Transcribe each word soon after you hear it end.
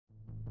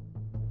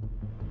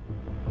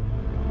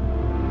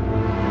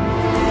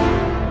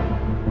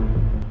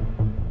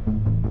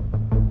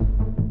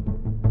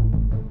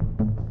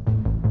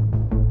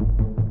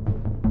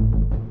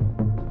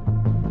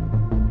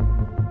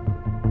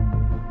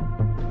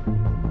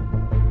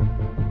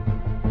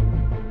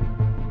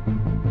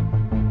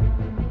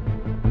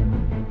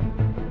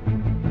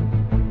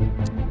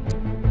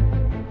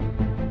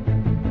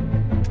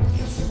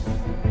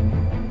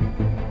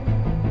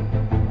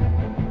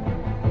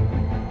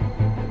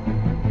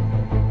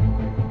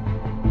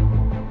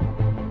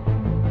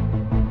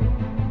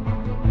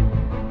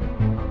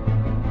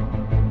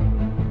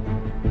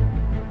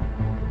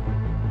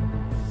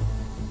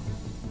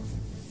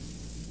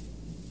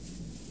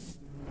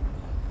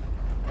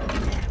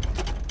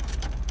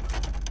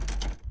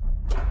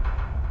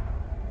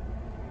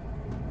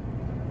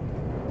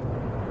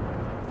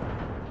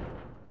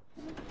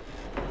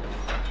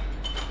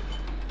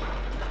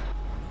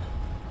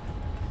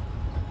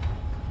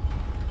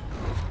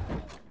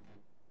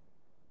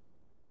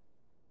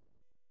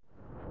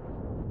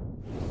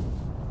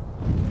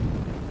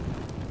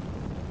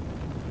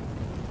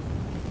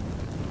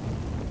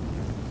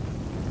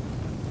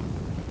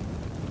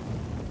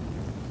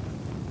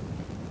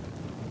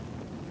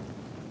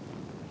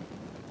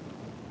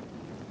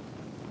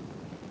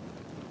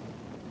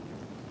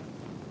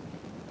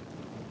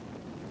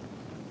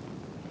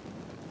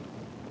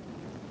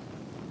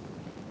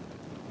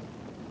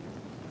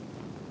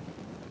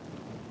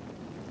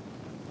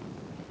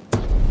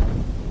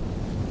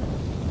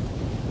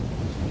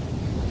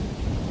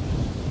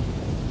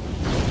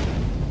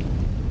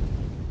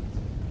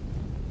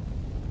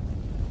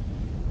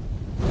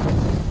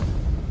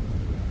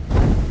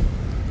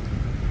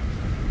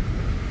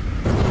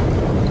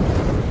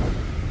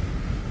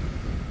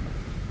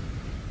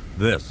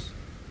This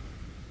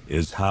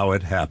is how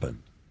it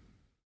happened.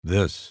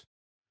 This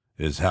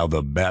is how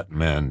the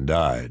Batman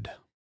died.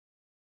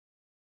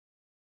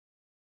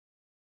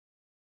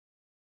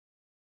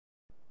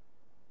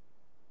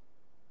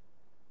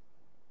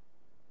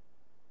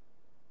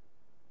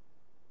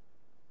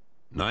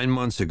 Nine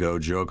months ago,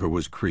 Joker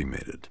was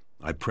cremated.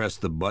 I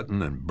pressed the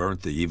button and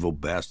burnt the evil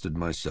bastard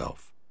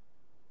myself.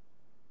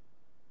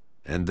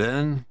 And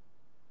then,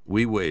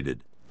 we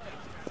waited.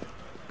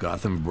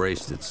 Gotham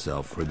braced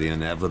itself for the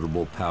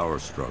inevitable power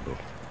struggle.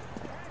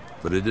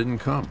 But it didn't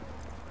come.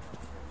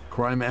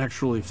 Crime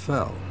actually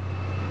fell.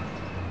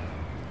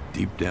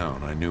 Deep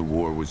down, I knew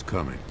war was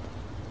coming.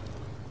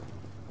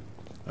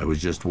 I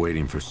was just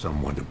waiting for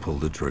someone to pull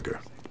the trigger.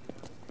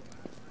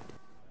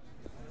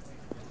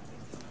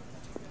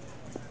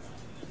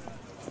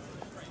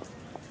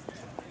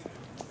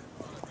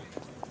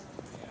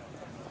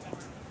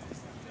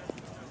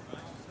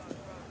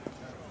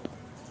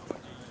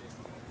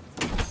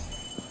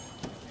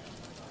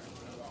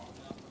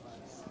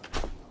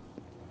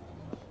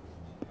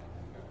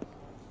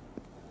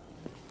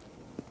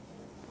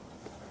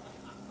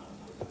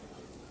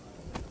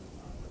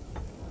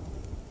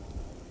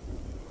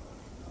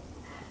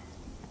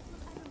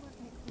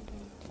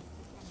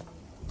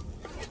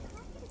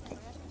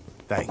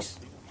 Thanks.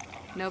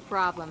 No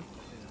problem.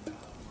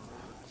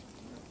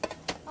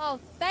 Oh,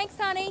 thanks,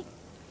 honey.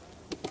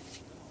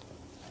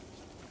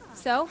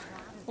 So,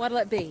 what'll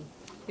it be?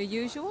 Your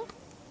usual?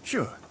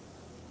 Sure.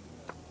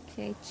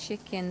 Okay,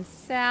 chicken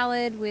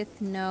salad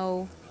with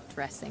no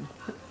dressing.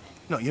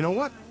 No, you know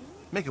what?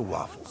 Make it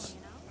waffles.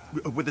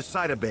 With a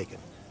side of bacon.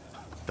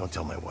 Don't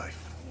tell my wife.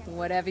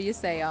 Whatever you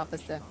say,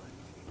 officer.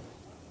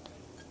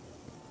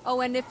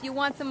 Oh, and if you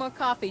want some more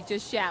coffee,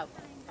 just shout.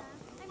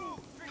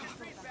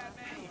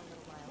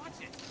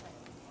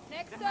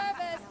 Next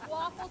service,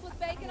 waffles with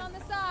bacon on the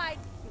side.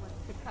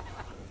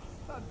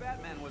 Thought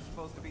Batman was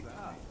supposed to be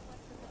tough.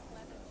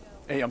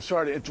 Hey, I'm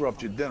sorry to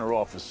interrupt your dinner,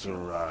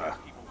 Officer,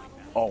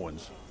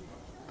 Owens.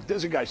 But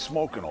there's a guy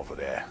smoking over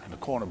there in the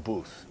corner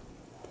booth.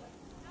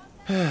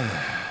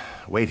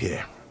 Wait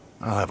here.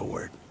 I'll have a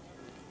word.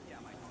 Yeah,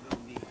 my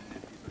little niece and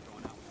nephews are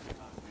going out with the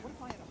cops. What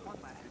if I had a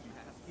hung lad had you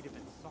asked? He'd have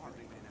been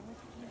sorry, man.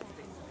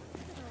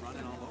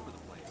 Running all over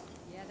the place.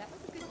 Yeah, that was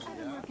a good I've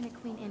been working at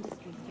Queen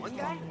Industries for What 10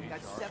 guy? years.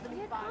 Got We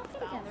had coffee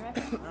together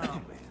every Oh,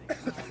 man. I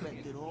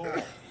spent it all.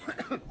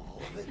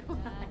 All of it.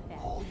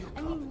 All your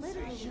I mean,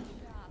 literally. compensation.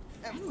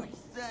 Every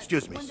cent.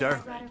 Excuse me,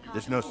 sir.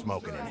 There's no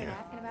smoking in here.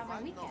 Asking about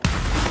my weekend.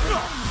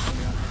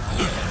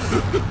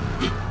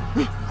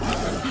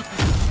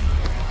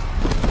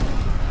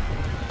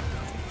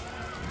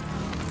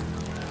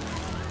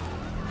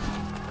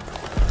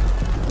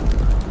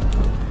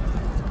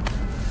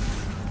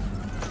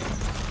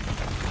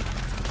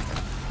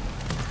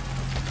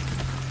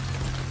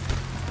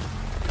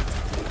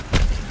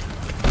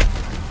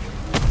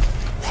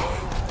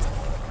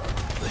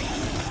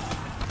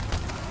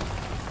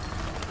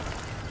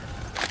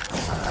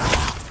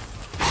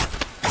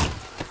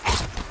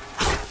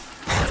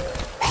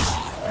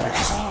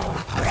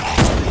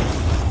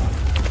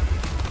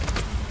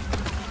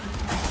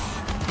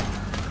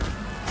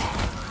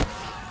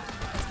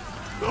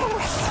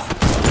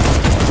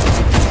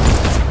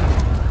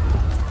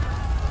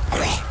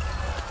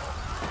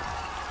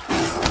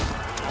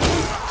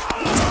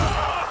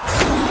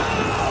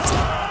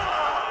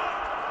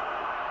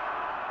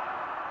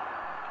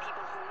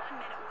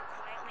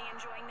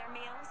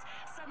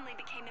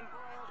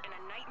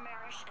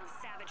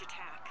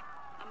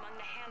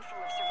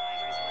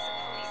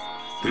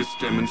 This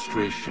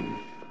demonstration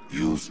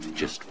used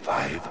just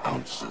 5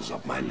 ounces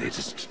of my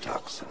latest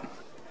toxin.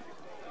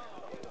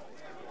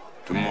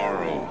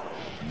 Tomorrow,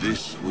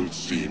 this will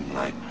seem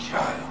like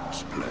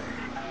child's play.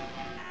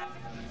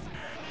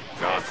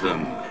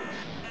 Gotham,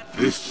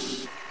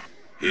 this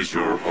is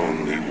your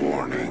only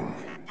warning.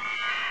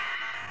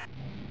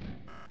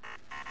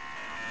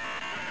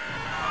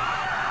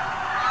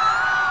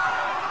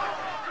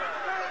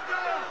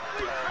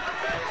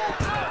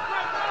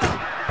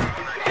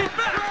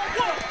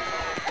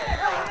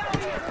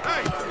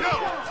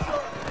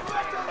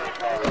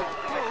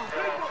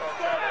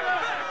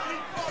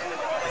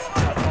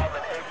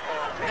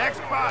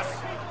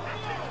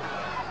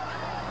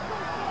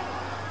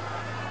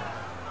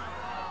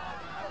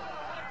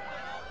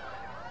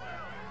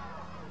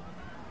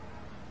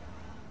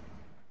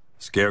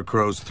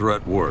 Scarecrow's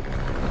threat worked.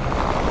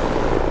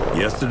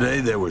 Yesterday,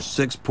 there were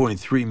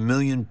 6.3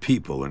 million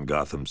people in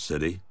Gotham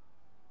City.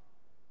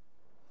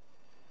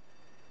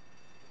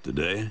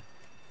 Today,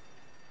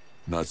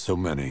 not so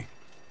many.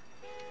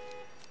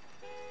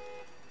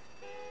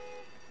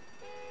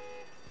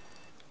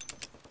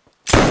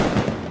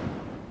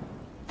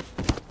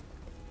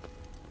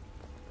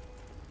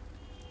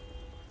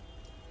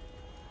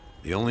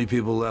 The only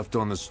people left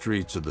on the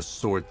streets are the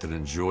sort that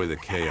enjoy the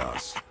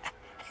chaos.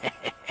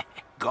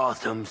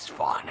 Gotham's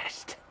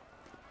finest.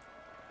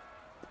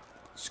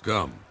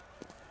 Scum.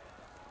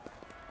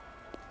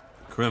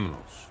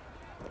 Criminals.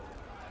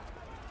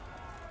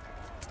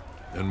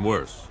 And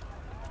worse.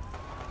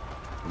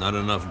 Not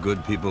enough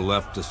good people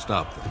left to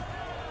stop them.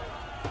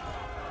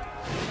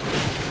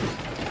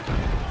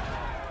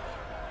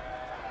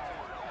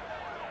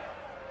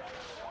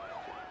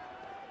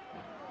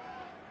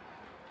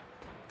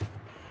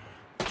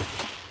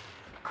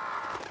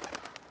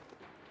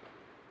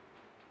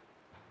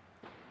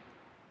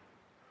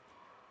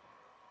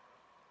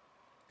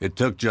 It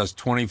took just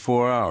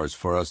 24 hours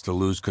for us to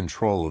lose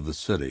control of the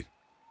city.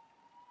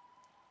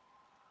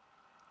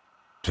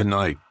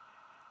 Tonight,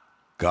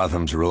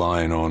 Gotham's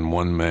relying on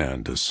one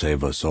man to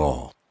save us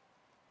all.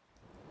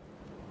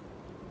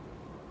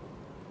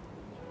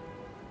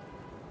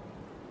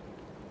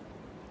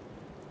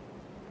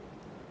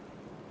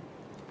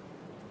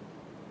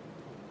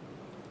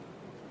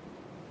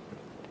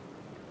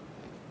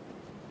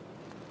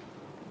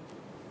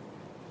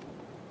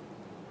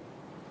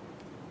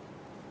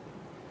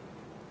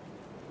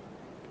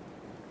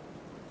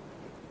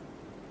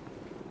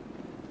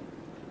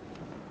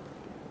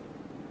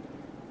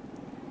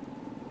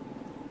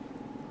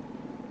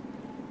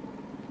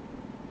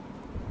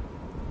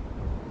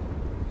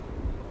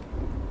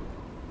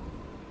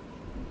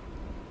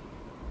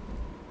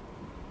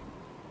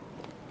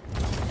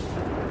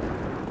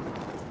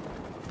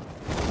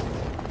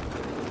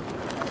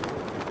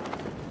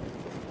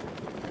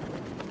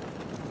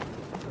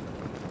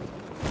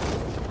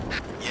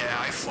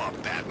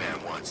 fought Batman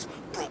once,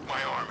 broke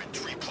my arm in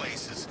 3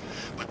 places.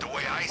 But the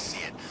way I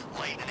see it,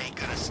 lightning ain't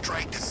gonna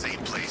strike the same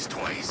place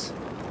twice.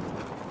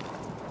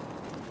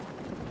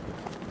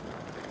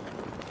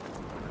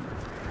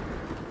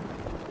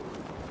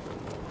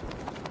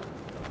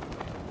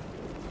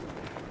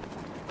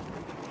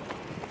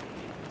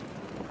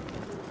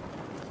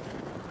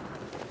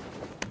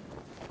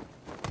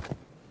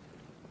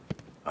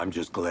 I'm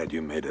just glad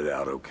you made it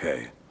out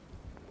okay.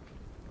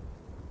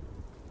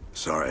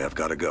 Sorry, I've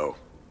got to go.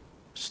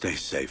 Stay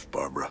safe,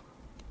 Barbara.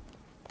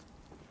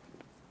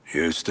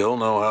 You still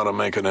know how to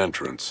make an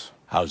entrance.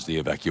 How's the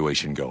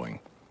evacuation going?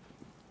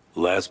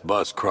 Last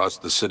bus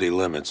crossed the city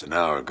limits an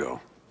hour ago.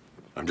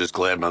 I'm just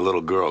glad my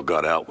little girl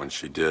got out when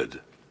she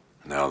did.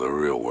 Now the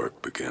real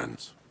work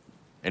begins.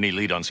 Any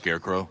lead on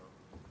Scarecrow?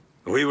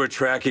 We were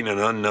tracking an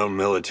unknown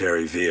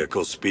military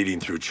vehicle speeding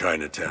through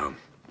Chinatown.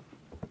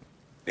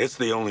 It's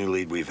the only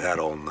lead we've had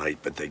all night,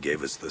 but they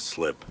gave us the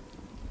slip.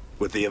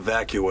 With the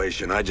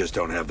evacuation, I just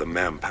don't have the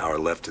manpower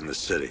left in the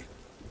city.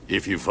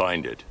 If you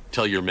find it,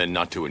 tell your men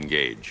not to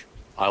engage.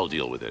 I'll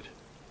deal with it.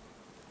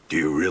 Do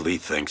you really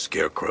think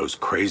Scarecrow's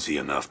crazy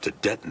enough to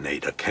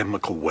detonate a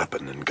chemical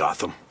weapon in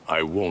Gotham?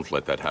 I won't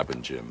let that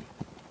happen, Jim.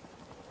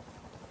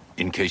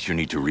 In case you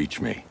need to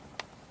reach me,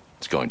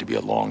 it's going to be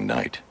a long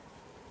night.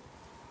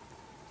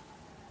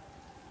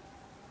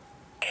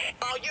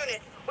 All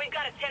units, we've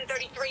got a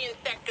 1033 in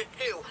Sector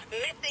 2.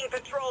 Missing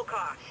patrol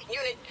car.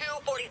 Unit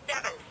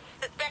 247.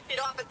 Suspected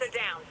officer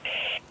down.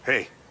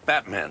 Hey,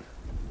 Batman.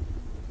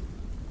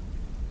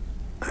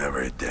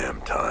 Every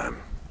damn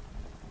time.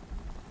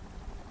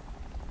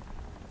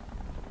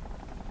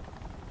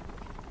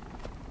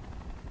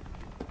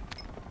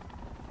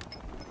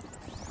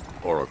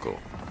 Oracle,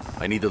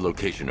 I need the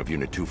location of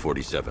Unit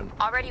 247.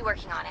 Already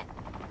working on it.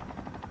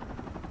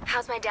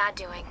 How's my dad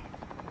doing?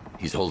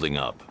 He's holding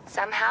up.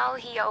 Somehow,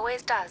 he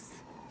always does.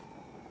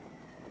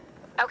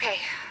 Okay,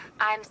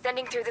 I'm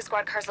sending through the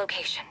squad car's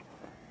location.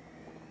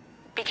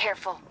 Be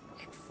careful.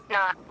 It's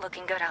not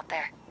looking good out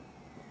there.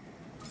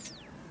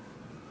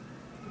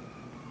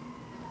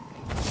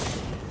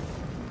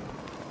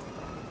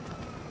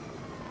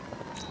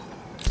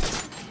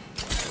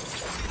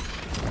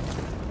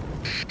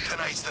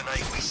 Tonight's the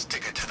night we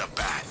stick it to the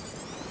bat.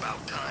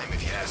 About time,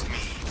 if you ask me.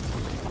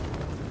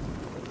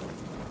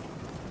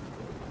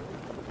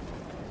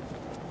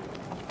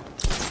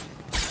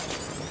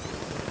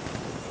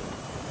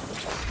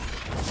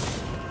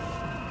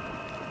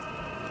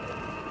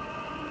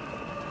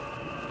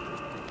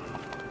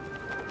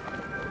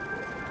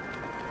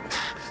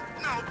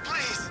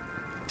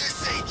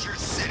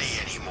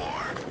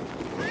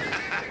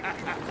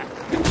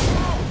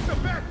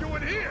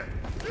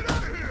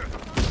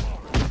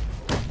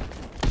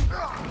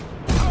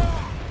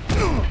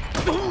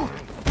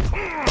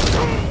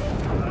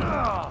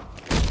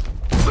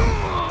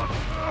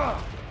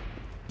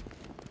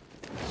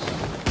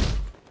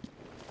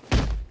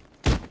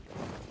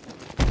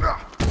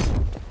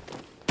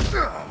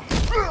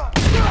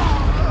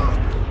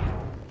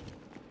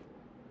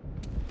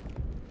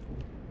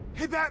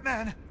 Hey,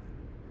 Batman!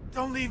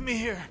 Don't leave me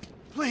here,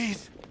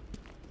 please.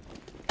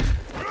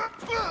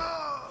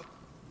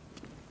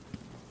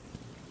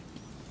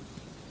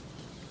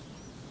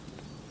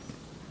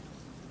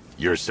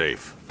 You're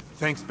safe.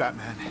 Thanks,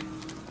 Batman.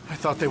 I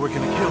thought they were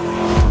gonna kill me.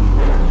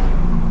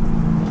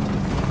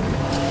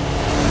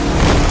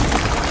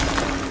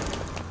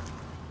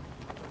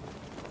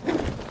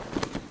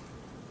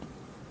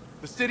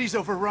 The city's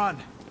overrun.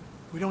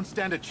 We don't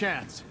stand a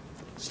chance.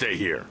 Stay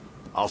here.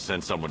 I'll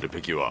send someone to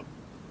pick you up.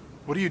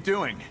 What are you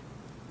doing?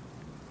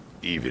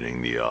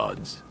 Evening the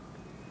odds.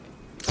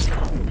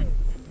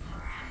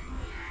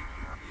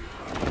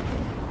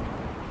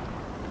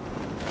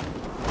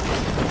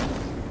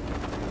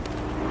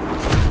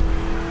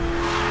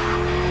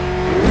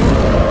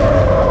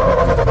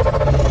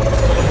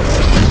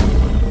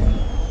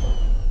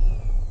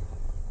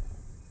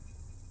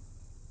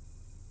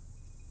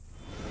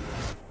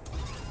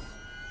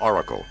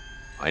 Oracle,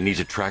 I need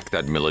to track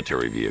that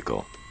military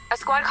vehicle. A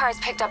squad car has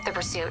picked up the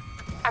pursuit.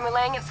 I'm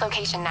relaying its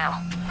location now.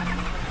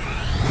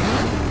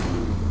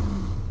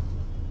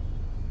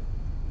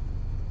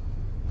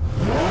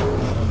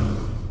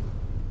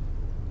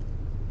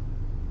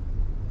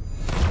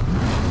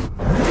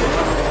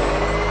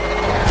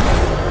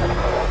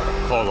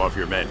 Call off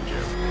your men,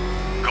 Jim.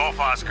 Golf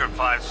Oscar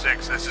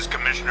 5-6, this is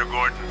Commissioner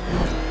Gordon.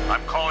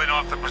 I'm calling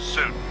off the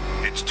pursuit.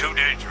 It's too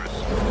dangerous.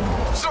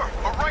 Sir,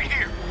 we're right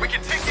here. We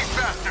can take these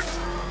bastards.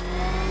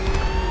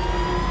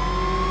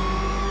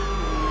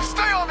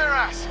 Stay on their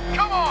ass!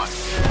 Come on!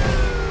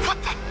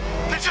 What the?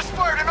 They just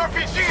fired an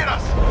RPG at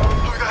us!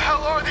 Who the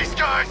hell are these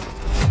guys?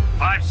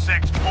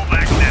 5-6, pull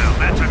back now.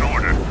 That's an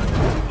order.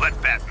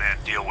 Let Batman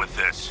deal with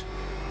this.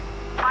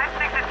 5-6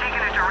 has taken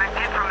a direct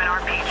hit from an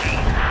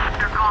RPG.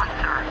 They're gone,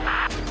 sir.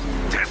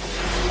 Tim,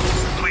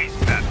 please,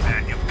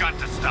 Batman, you've got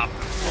to stop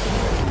them.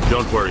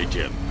 Don't worry,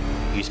 Jim.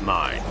 He's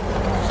mine.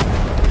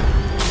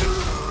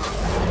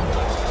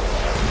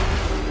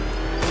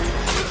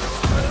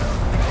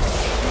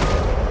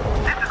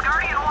 This is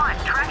Guardian 1,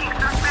 tracking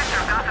suspect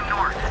through Gotham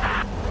North.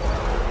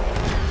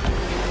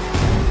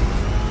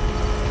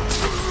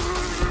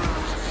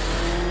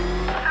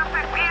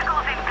 Suspect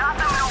vehicles in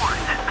Gotham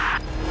North.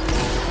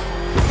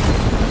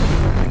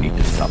 I need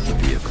to stop the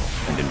vehicle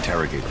and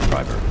interrogate the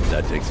driver.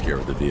 That takes care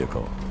of the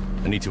vehicle.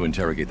 I need to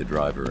interrogate the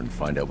driver and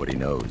find out what he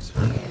knows.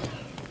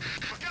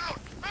 Look out!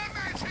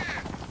 Batman's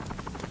here!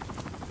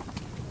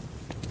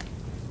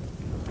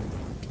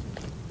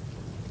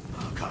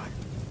 Oh, God.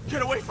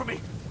 Get away from me!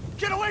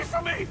 Get away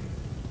from me!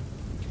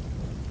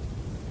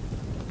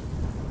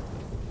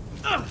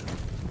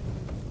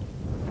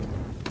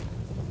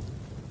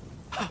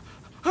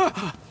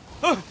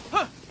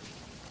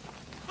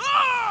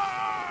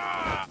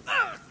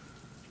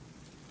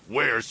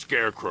 Where's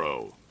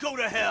Scarecrow? Go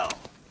to hell!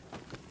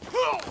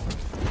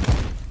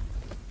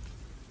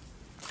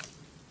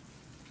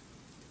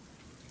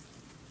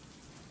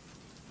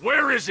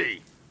 Where is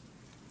he?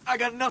 I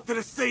got nothing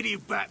to say to you,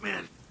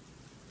 Batman.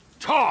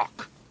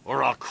 Talk,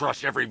 or I'll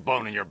crush every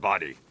bone in your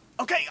body.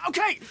 Okay.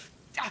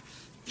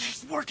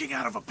 He's working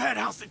out of a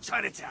penthouse in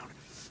Chinatown.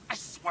 I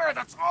swear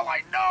that's all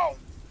I know.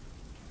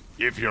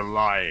 If you're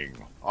lying,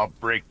 I'll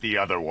break the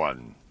other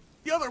one.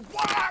 The other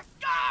one.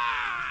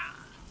 Ah!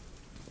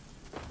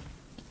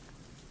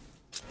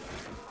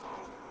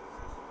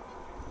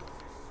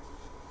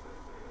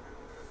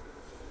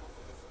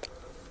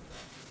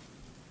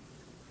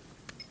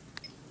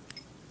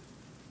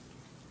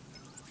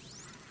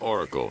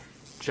 Oracle,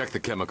 check the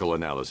chemical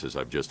analysis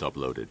I've just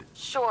uploaded.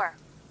 Sure.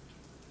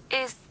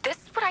 Is this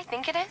what I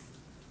think it is?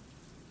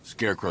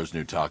 Scarecrow's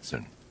new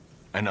toxin.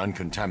 An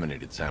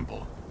uncontaminated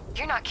sample.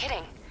 You're not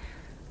kidding.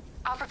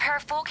 I'll prepare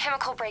a full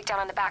chemical breakdown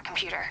on the back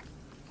computer.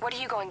 What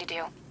are you going to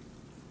do?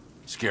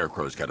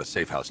 Scarecrow's got a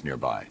safehouse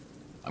nearby.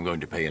 I'm going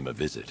to pay him a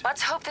visit.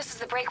 Let's hope this is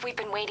the break we've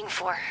been waiting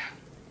for.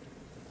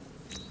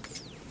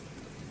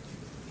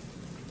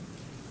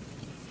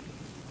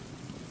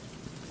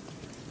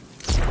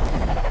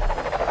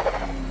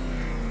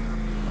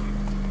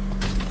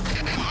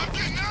 I'm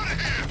getting out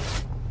of here!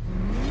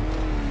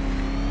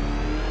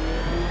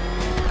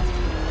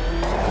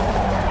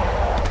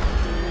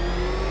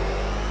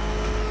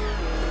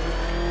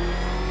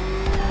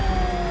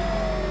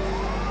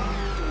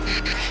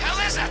 What the hell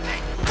is that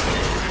thing?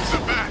 It's a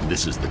bat.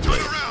 This is the Turn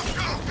place. around,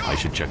 go! I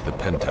should check the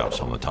penthouse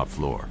on the top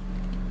floor.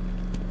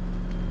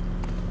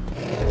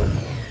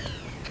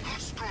 Oh,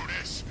 screw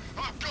this.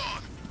 I'm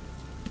gone.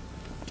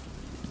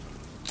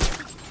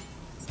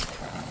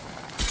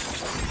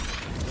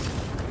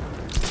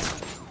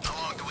 How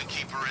long do we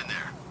keep her in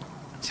there?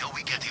 Until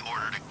we get the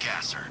order to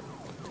gas her.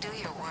 Do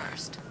your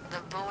worst.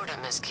 The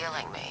boredom is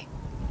killing me.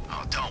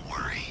 Oh, don't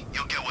worry.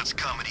 You'll get what's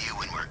coming to you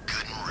when we're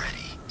good and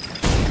ready.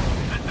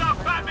 Heads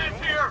up,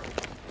 Batman's here!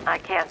 I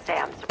can't say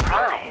I'm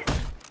surprised.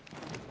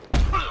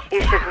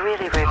 You should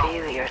really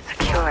review your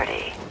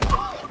security.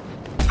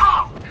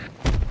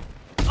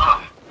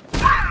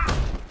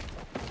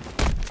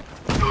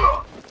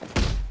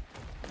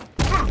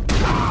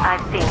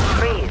 I've seen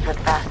trees with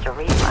faster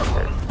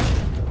reflexes.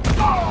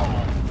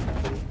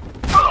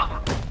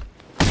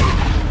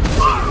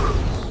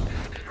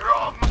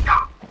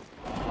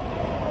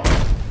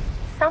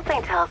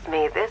 Something tells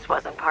me this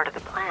wasn't part of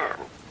the plan.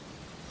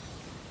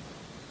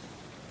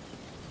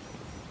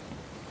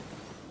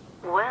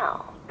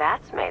 Well,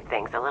 that's made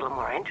things a little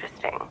more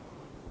interesting.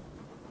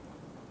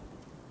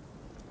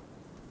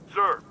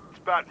 Sir, it's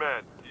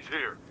Batman. He's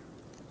here.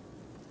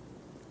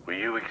 Were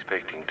you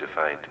expecting to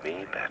find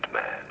me,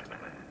 Batman?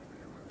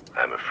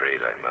 I'm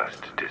afraid I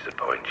must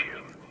disappoint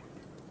you.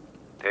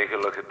 Take a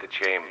look at the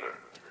chamber.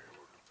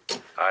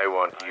 I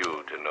want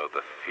you to know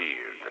the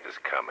fear that is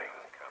coming.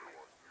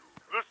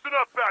 Listen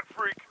up, Bat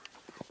Freak.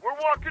 We're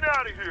walking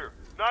out of here,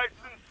 nice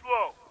and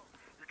slow.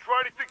 You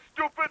try anything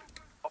stupid,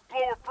 I'll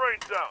blow her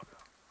brains out.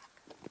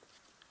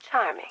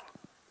 Charming.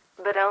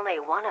 But only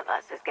one of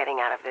us is getting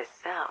out of this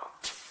cell.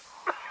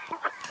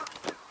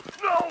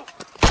 No!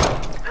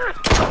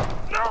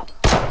 No!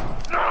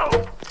 No!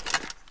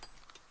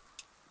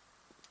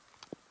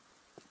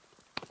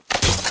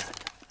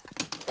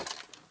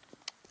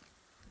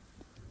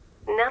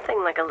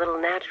 Nothing like a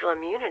little natural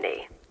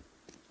immunity.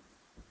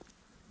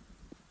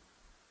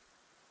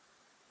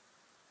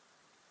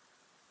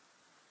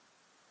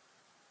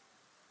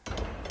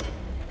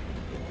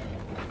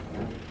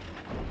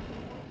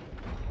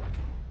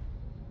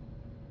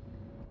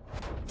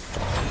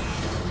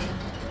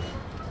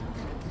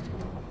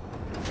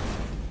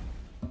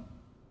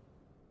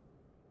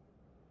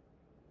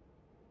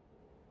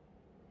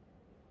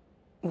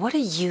 What are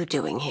you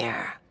doing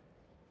here?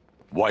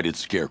 Why did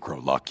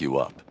Scarecrow lock you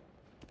up?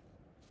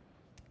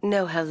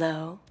 No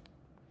hello?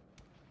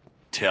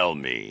 Tell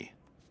me.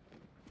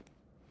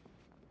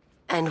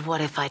 And what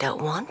if I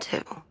don't want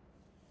to?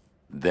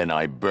 Then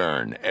I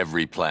burn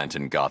every plant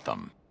in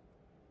Gotham.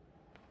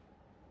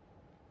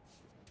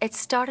 It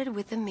started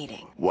with a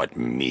meeting. What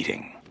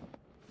meeting?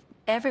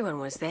 Everyone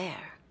was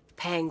there.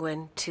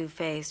 Penguin,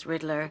 Two-Face,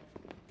 Riddler,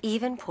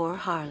 even poor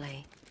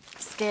Harley.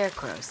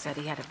 Scarecrow said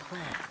he had a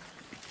plan.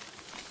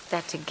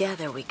 That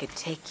together we could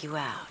take you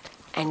out,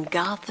 and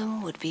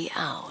Gotham would be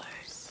ours.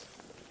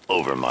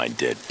 Over my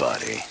dead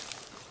body.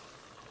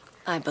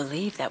 I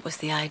believe that was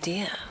the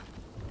idea.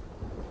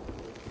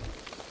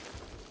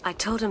 I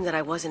told him that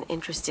I wasn't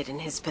interested in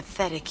his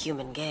pathetic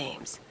human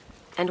games.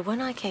 And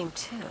when I came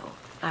to,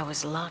 I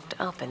was locked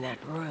up in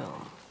that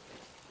room.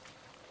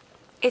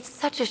 It's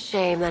such a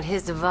shame that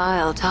his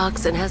vile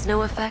toxin has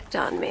no effect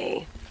on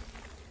me.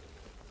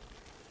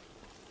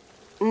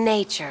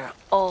 Nature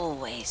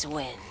always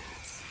wins.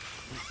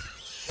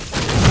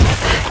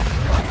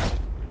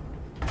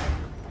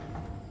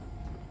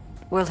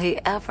 Will he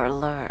ever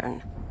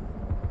learn?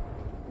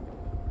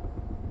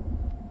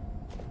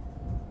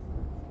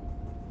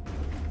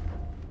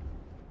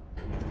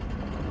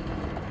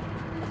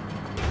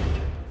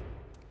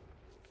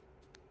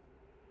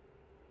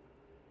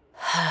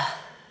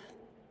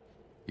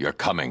 You're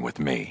coming with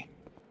me.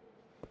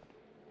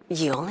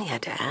 You only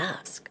had to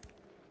ask.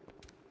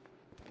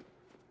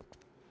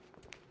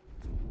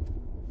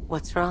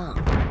 What's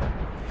wrong?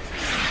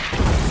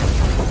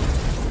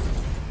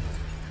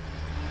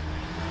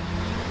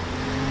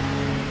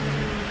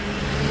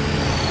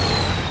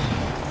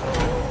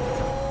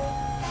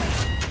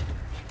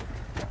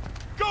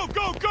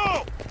 Go,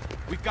 go!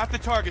 We've got the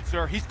target,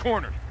 sir. He's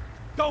cornered.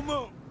 Don't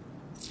move!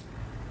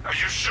 Are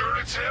you sure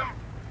it's him?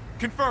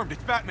 Confirmed,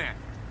 it's Batman.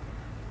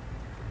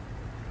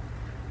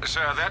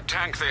 Sir, that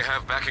tank they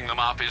have backing them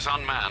up is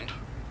unmanned.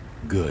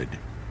 Good.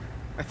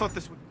 I thought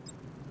this would...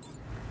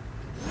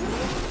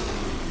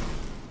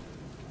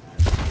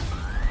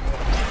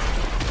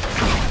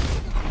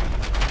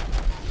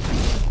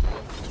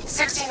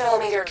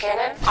 $60mm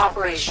cannon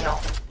operational.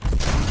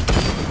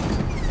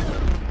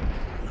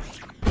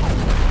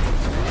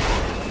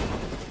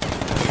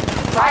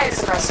 Riot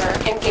suppressor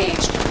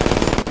engaged.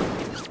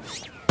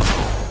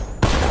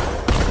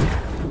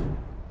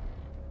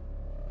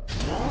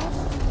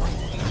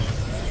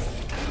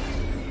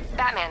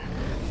 Batman,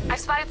 I've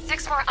spotted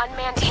 6 more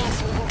unmanned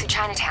tanks moving through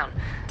Chinatown.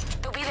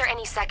 They'll be there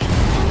any second.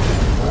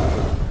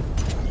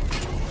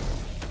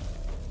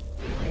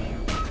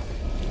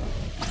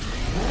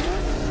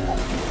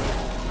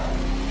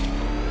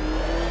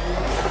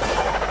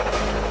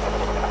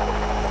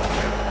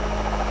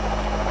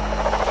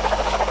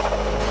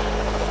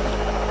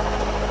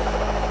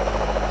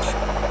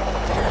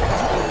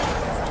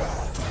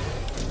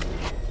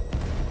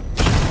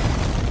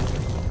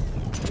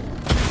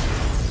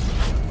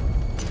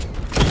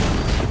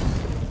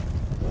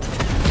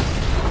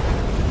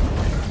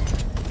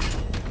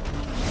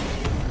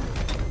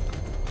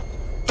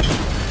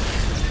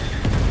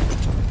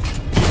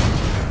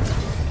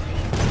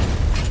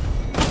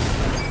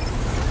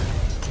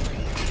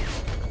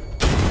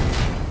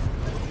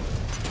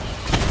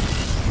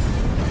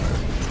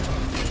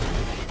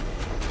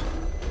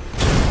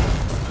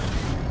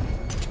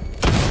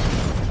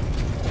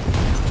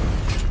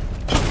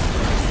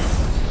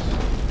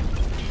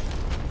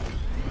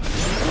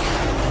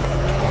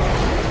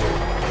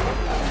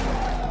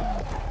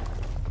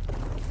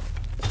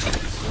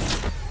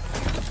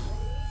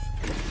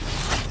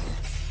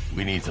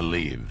 We need to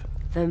leave.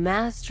 The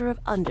master of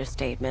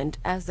understatement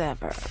as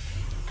ever.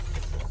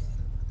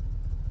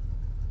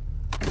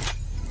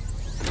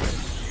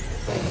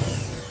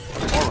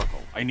 Oracle,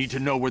 I need to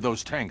know where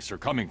those tanks are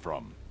coming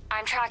from.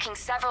 I'm tracking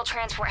several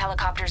transport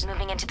helicopters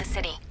moving into the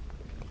city.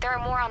 There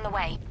are more on the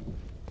way.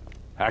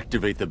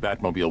 Activate the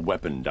Batmobile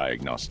weapon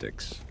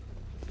diagnostics.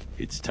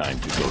 It's time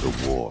to go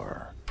to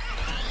war.